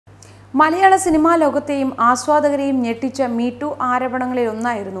മലയാള cinema ലോകത്തെയും ആസ്വാദകരെയും ഞെട്ടിച്ച MeToo ആരോപണങ്ങളിൽ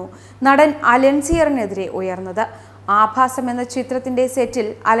ഒന്നായിരുന്നു നടൻ അലൻസിയറിനെതിരെ ഉയർന്നത്. ആഭാസം എന്ന ചിത്രത്തിന്റെ സെറ്റിൽ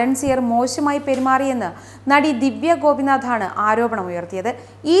അലൻസിയർ മോശമായി പെരുമാറിയെന്ന് നടി ദിവ്യ ഗോപിനാഥാണ് ആരോപണമുയർത്തിയത്.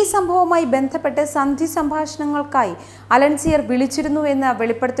 ഈ സംഭവവുമായി ബന്ധപ്പെട്ട് സന്ധി സംഭാഷണങ്ങൾക്കായി അലൻസിയർ വിളിച്ചിരുന്നു എന്ന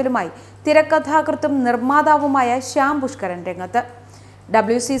വെളിപ്പെടുത്തലുമായി തിരക്കഥാകൃത്തും നിർമ്മാതാവുമായ ശ്യാം പുഷ്കരൻ രംഗത്ത്.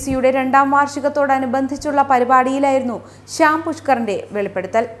 WCCയുടെ 2ാം വാർഷികത്തോടനുബന്ധിച്ചുള്ള പരിപാടിയിലായിരുന്നു ശ്യാം പുഷ്കറിന്റെ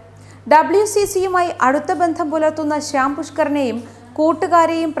വെളിപ്പെടുത്തൽ. WCCയുമായി അടുത്ത ബന്ധം പുലർത്തുന്ന ശ്യാം പുഷ്കറിനെയും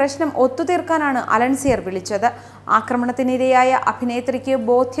കൂട്ടുകാരെയും പ്രശ്നം ഒത്തുതീർക്കാനാണ് അലൻസിയർ വിളിച്ചത്. ആക്രമണത്തിനിരയായ അഭിനേത്രിക്ക്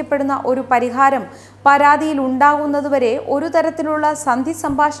ബോധ്യപ്പെടുന്ന ഒരു പരിഹാരം പരാതിയിൽ ഉണ്ടാകുന്നതുവരെ ഒരു തരത്തിലുള്ള സന്ധി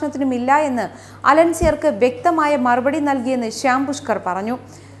സംഭാഷണത്തിനുമില്ല എന്ന് അലൻസിയർക്ക് വ്യക്തമായ മറുപടി നൽകിയെന്ന് ശ്യാം പുഷ്കർ പറഞ്ഞു.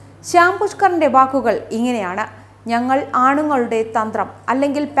 ശ്യാം പുഷ്കറിന്റെ വാക്കുകൾ ഇങ്ങനെയാണ്: ഞങ്ങൾ ആണുങ്ങളുടെ തന്ത്രം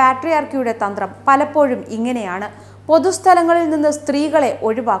അല്ലെങ്കിൽ പാട്രിയാർക്കിയുടെ തന്ത്രം പലപ്പോഴും ഇങ്ങനെയാണ്. പൊതുസ്ഥലങ്ങളിൽ നിന്ന് സ്ത്രീകളെ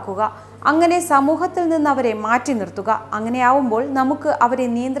ഒഴിവാക്കുക, അങ്ങനെ സമൂഹത്തിൽ നിന്ന് അവരെ മാറ്റി നിർത്തുക. അങ്ങനെയാവുമ്പോൾ നമുക്ക് അവരെ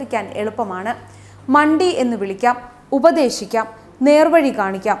നിയന്ത്രിക്കാൻ എളുപ്പമാണ്. മണ്ടി എന്ന് വിളിക്കാം, ഉപദേശിക്കാം, നേർവഴി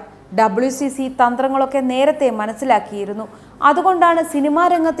കാണിക്കാം. WCC തന്ത്രങ്ങളൊക്കെ നേരത്തെ മനസ്സിലാക്കിയിരുന്നു. അതുകൊണ്ടാണ് സിനിമാ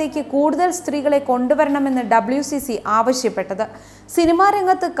രംഗത്തേക്ക് കൂടുതൽ സ്ത്രീകളെ കൊണ്ടുവരണമെന്ന് WCC ആവശ്യപ്പെട്ടത്. സിനിമാ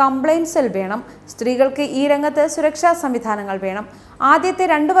രംഗത്ത് കംപ്ലൈന്റ് സെൽ വേണം. സ്ത്രീകൾക്ക് ഈ രംഗത്ത് സുരക്ഷാ സംവിധാനങ്ങൾ വേണം. ആദ്യത്തെ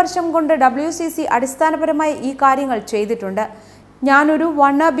 2 വർഷം കൊണ്ട് WCC അടിസ്ഥാനപരമായി ഈ കാര്യങ്ങൾ ചെയ്തിട്ടുണ്ട്. ഞാനൊരു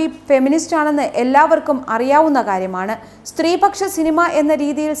വണ്ണബി ഫെമിനിസ്റ്റ് ആണെന്ന് എല്ലാവർക്കും അറിയാവുന്ന കാര്യമാണ്. സ്ത്രീപക്ഷ സിനിമ എന്ന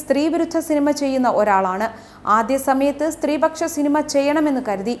രീതിയിൽ സ്ത്രീവിരുദ്ധ സിനിമ ചെയ്യുന്ന ഒരാളാണ്. ആദ്യ സമയത്ത് സ്ത്രീപക്ഷ സിനിമ ചെയ്യണമെന്ന്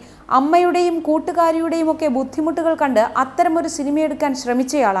കരുതി. അമ്മയുടെയും കൂട്ടുകാരിയുടെയും ഒക്കെ ബുദ്ധിമുട്ടുകൾ കണ്ട് അത്തരമൊരു സിനിമയെടുക്കാൻ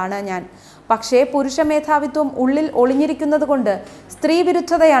ശ്രമിച്ചയാളാണ് ഞാൻ. പക്ഷേ പുരുഷ മേധാവിത്വം ഉള്ളിൽ ഒളിഞ്ഞിരിക്കുന്നത് കൊണ്ട്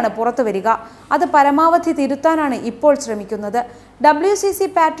സ്ത്രീവിരുദ്ധതയാണ് പുറത്തു വരിക. അത് പരമാവധി തിരുത്താനാണ് ഇപ്പോൾ ശ്രമിക്കുന്നത്. WCC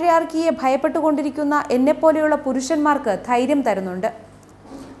പാട്രിയാർക്കിയെ ഭയപ്പെട്ടുകൊണ്ടിരിക്കുന്ന എന്നെപ്പോലെയുള്ള പുരുഷന്മാർക്ക് ധൈര്യം തരുന്നുണ്ട്.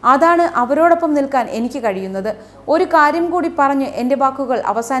 അതാണ് അവരോടൊപ്പം നിൽക്കാൻ എനിക്ക് കഴിയുന്നത്. ഒരു കാര്യം കൂടി പറഞ്ഞ് എൻ്റെ വാക്കുകൾ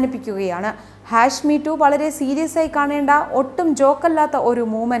അവസാനിപ്പിക്കുകയാണ്. #MeToo വളരെ സീരിയസ് ആയി കാണേണ്ട, ഒട്ടും ജോക്കല്ലാത്ത ഒരു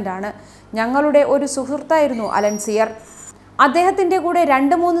മൂവ്മെൻ്റ് ആണ്. ഞങ്ങളുടെ ഒരു സുഹൃത്തായിരുന്നു അലൻസിയർ. അദ്ദേഹത്തിൻ്റെ കൂടെ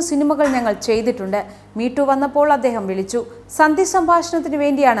 2-3 സിനിമകൾ ഞങ്ങൾ ചെയ്തിട്ടുണ്ട്. മീറ്റു വന്നപ്പോൾ അദ്ദേഹം വിളിച്ചു. സന്ധി സംഭാഷണത്തിന്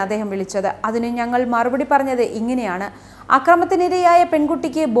വേണ്ടിയാണ് അദ്ദേഹം വിളിച്ചത്. അതിന് ഞങ്ങൾ മറുപടി പറഞ്ഞത് ഇങ്ങനെയാണ്: അക്രമത്തിനിരയായ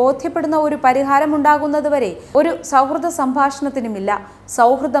പെൺകുട്ടിക്ക് ബോധ്യപ്പെടുന്ന ഒരു പരിഹാരമുണ്ടാകുന്നതുവരെ ഒരു സൗഹൃദ സംഭാഷണത്തിനുമില്ല.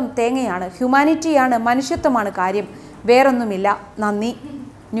 സൗഹൃദം തേങ്ങയാണ്, ഹ്യൂമാനിറ്റിയാണ്, മനുഷ്യത്വമാണ് കാര്യം, വേറൊന്നുമില്ല. നന്ദി.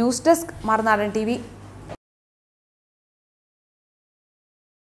 ന്യൂസ് ഡെസ്ക്, മറുനാടൻ TV.